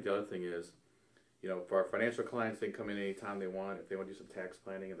 Yeah, I think the other thing is, you know, for our financial clients, they can come in anytime they want. If they want to do some tax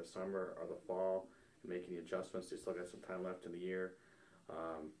planning in the summer or the fall and make any adjustments, they still got some time left in the year.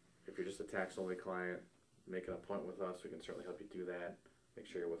 If you're just a tax-only client, make an appointment with us. We can certainly help you do that. Make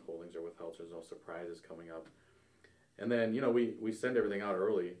sure your withholdings are withheld so there's no surprises coming up. And then, you know, we send everything out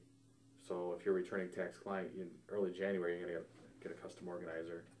early. So if you're a returning tax client in early January, you're going to get a custom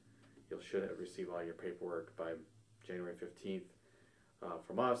organizer. You should have received all your paperwork by January 15th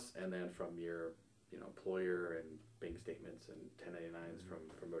from us, and then from your employer and bank statements and 1099s from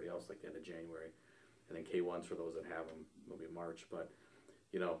everybody else, like the end of January. And then K1s for those that have them will be March. But,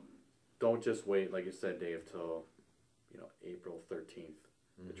 you know, don't just wait, like you said, Dave, till, April 13th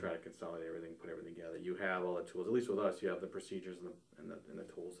to try to consolidate everything, put everything together. You have all the tools. At least with us, you have the procedures and the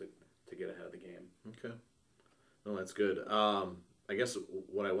tools to get ahead of the game. Okay. No, that's good. I guess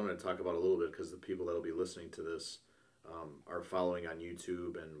what I wanted to talk about a little bit, because the people that will be listening to this are following on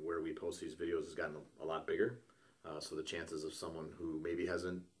YouTube, and where we post these videos has gotten a lot bigger. So the chances of someone who maybe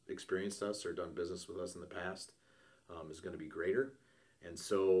hasn't experienced us or done business with us in the past is going to be greater. And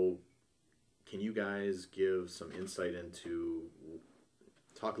so can you guys give some insight into,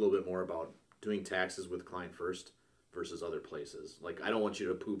 talk a little bit more about doing taxes with Client First versus other places? Like, I don't want you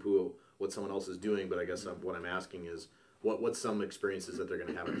to poo-poo what someone else is doing, but I guess what I'm asking is, what's some experiences that they're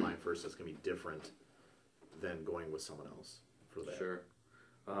going to have at Client First that's going to be different than going with someone else for that? Sure.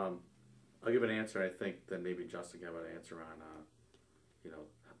 I'll give an answer. I think then maybe Justin can have an answer on,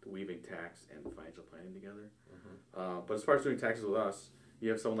 weaving tax and financial planning together. But as far as doing taxes with us,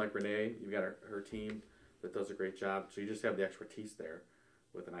 you have someone like Renee. You've got her team that does a great job. So you just have the expertise there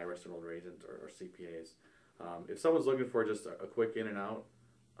with an IRS enrolled agent or CPAs. If someone's looking for just a quick in and out,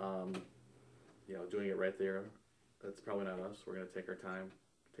 doing it right there, that's probably not us. We're going to take our time.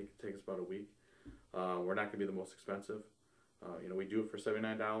 Take us about a week. We're not going to be the most expensive. We do it for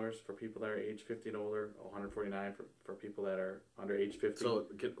 $79 for people that are age 50 and older, $149 for people that are under age 50. So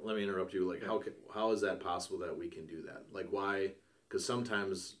let me interrupt you. Like, how is that possible that we can do that? Like, why? Because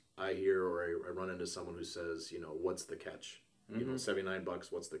sometimes I hear or I run into someone who says, what's the catch?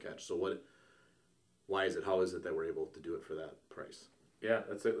 $79, what's the catch? So why is it? How is it that we're able to do it for that price? Yeah,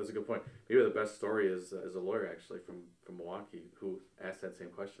 that's a good point. Maybe the best story is a lawyer actually from Milwaukee who asked that same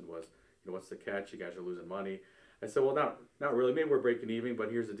question was, what's the catch? You guys are losing money. I said, well, not really. Maybe we're breaking even, but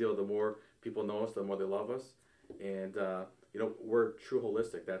here's the deal. The more people know us, the more they love us. And, we're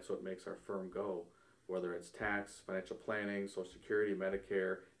TrueHolistic. That's what makes our firm go, whether it's tax, financial planning, Social Security,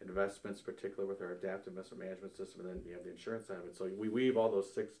 Medicare, investments, particularly with our adaptive investment management system, and then we have the insurance side of it. So we weave all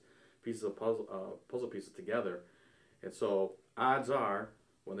those 6 pieces of puzzle pieces together. And so odds are,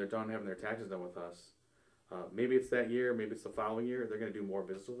 when they're done having their taxes done with us, maybe it's that year, maybe it's the following year, they're going to do more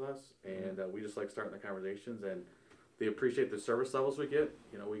business with us. And we just like starting the conversations, and they appreciate the service levels we get.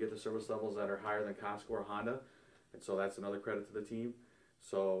 We get the service levels that are higher than Costco or Honda. And so that's another credit to the team.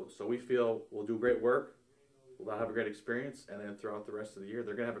 So we feel we'll do great work. They'll have a great experience. And then throughout the rest of the year,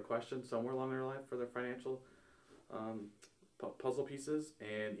 they're going to have a question somewhere along their life for their financial puzzle pieces.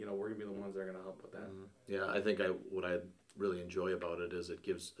 And, we're going to be the ones that are going to help with that. Yeah, I think what I really enjoy about it is it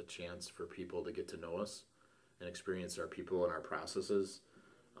gives a chance for people to get to know us and experience our people and our processes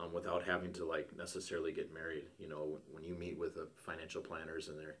without having to necessarily get married. When you meet with financial planners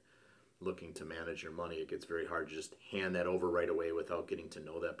and they're looking to manage your money, it gets very hard to just hand that over right away without getting to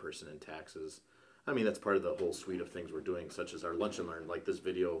know that person in taxes. I mean, that's part of the whole suite of things we're doing, such as our Lunch and Learn. Like this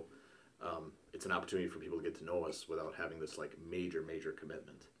video, it's an opportunity for people to get to know us without having this major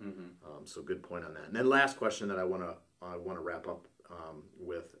commitment. So good point on that. And then last question that I want to wrap up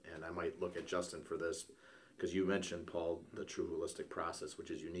with, and I might look at Justin for this, because you mentioned, Paul, the TrueHolistic Process, which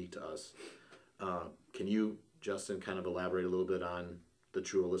is unique to us. Can you, Justin, kind of elaborate a little bit on the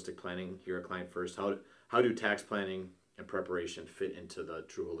TrueHolistic planning here at Client First? How do tax planning and preparation fit into the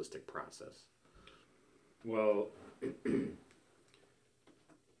TrueHolistic Process? Well,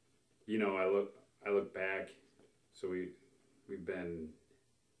 I look back. So we've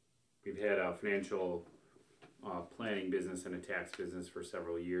had a financial planning business and a tax business for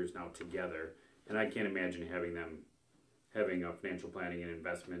several years now together. And I can't imagine having a financial planning and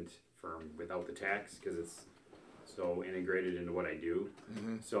investment firm without the tax, because it's so integrated into what I do.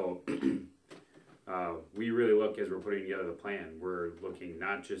 So we really look, as we're putting together the plan, we're looking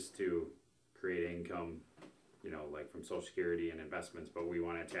not just to create income, like from Social Security and investments, but we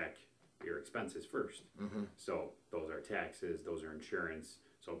want to attack your expenses first. So those are taxes, those are insurance.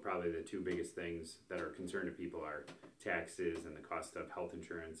 So probably the 2 biggest things that are concerned to people are taxes and the cost of health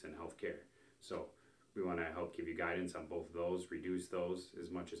insurance and health care. So we want to help give you guidance on both of those, reduce those as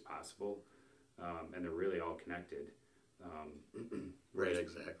much as possible, and they're really all connected. Right,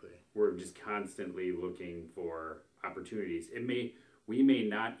 exactly. We're just constantly looking for opportunities. We may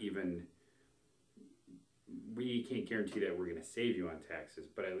not even, we can't guarantee that we're going to save you on taxes,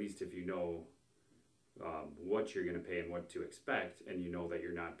 but at least if you know what you're going to pay and what to expect, and you know that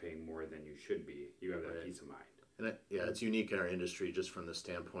you're not paying more than you should be, you have that peace of mind. And it's unique in our industry just from the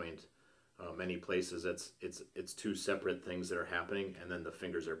standpoint. Many places it's 2 separate things that are happening, and then the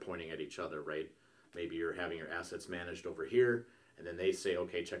fingers are pointing at each other, right? Maybe you're having your assets managed over here, and then they say,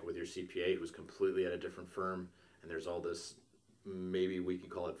 okay, check with your CPA who's completely at a different firm, and there's all this, maybe we can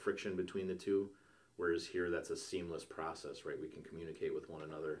call it friction between the 2, whereas here that's a seamless process, right? We can communicate with one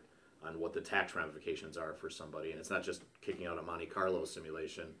another on what the tax ramifications are for somebody, and it's not just kicking out a Monte Carlo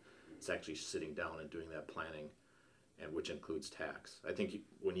simulation, it's actually sitting down and doing that planning, and which includes tax. I think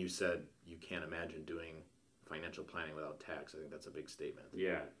when you said you can't imagine doing financial planning without tax, I think that's a big statement.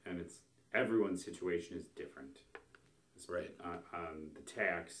 Yeah, and everyone's situation is different. Right. On the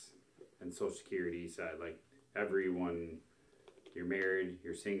tax and Social Security side, like everyone, you're married,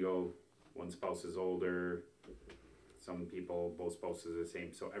 you're single, one spouse is older, some people, both spouses are the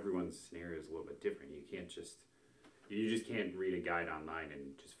same, so everyone's scenario is a little bit different. You just can't read a guide online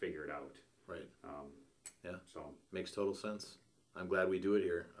and just figure it out. Right. Yeah. So makes total sense. I'm glad we do it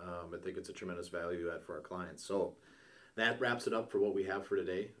here. I think it's a tremendous value add for our clients. So that wraps it up for what we have for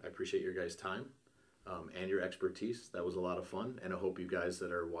today. I appreciate your guys' time and your expertise. That was a lot of fun, and I hope you guys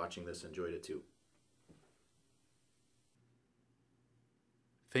that are watching this enjoyed it too.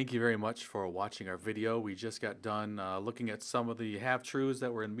 Thank you very much for watching our video. We just got done looking at some of the half-truths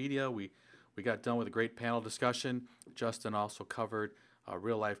that were in media. We got done with a great panel discussion. Justin also covered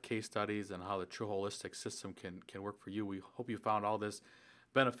real-life case studies and how the True Holistic system can work for you. We hope you found all this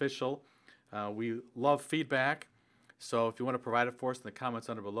beneficial. We love feedback, so if you want to provide it for us in the comments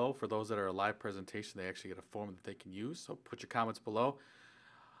under below, for those that are a live presentation, they actually get a form that they can use, so put your comments below.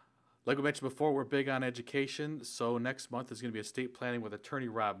 Like we mentioned before, we're big on education, so next month is going to be estate planning with attorney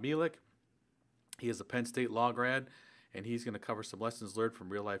Rob Mielek. He is a Penn State law grad, and he's going to cover some lessons learned from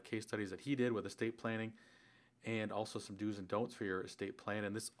real-life case studies that he did with estate planning, and also some do's and don'ts for your estate plan.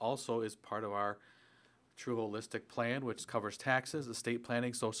 And this also is part of our True Holistic plan, which covers taxes, estate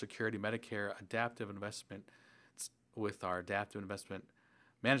planning, Social Security, Medicare, adaptive investment with our adaptive investment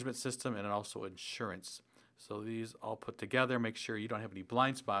management system, and also insurance. So these all put together, make sure you don't have any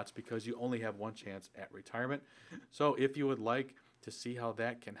blind spots because you only have one chance at retirement. So if you would like to see how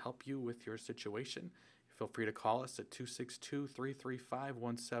that can help you with your situation, feel free to call us at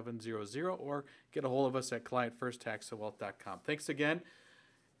 262-335-1700 or get a hold of us at clientfirsttaxandwealth.com. Thanks again.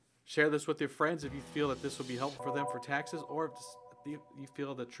 Share this with your friends if you feel that this would be helpful for them for taxes, or if you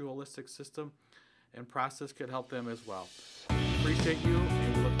feel the True Holistic system and process could help them as well. Appreciate you,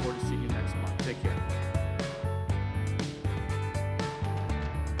 and we look forward to seeing you next month. Take care.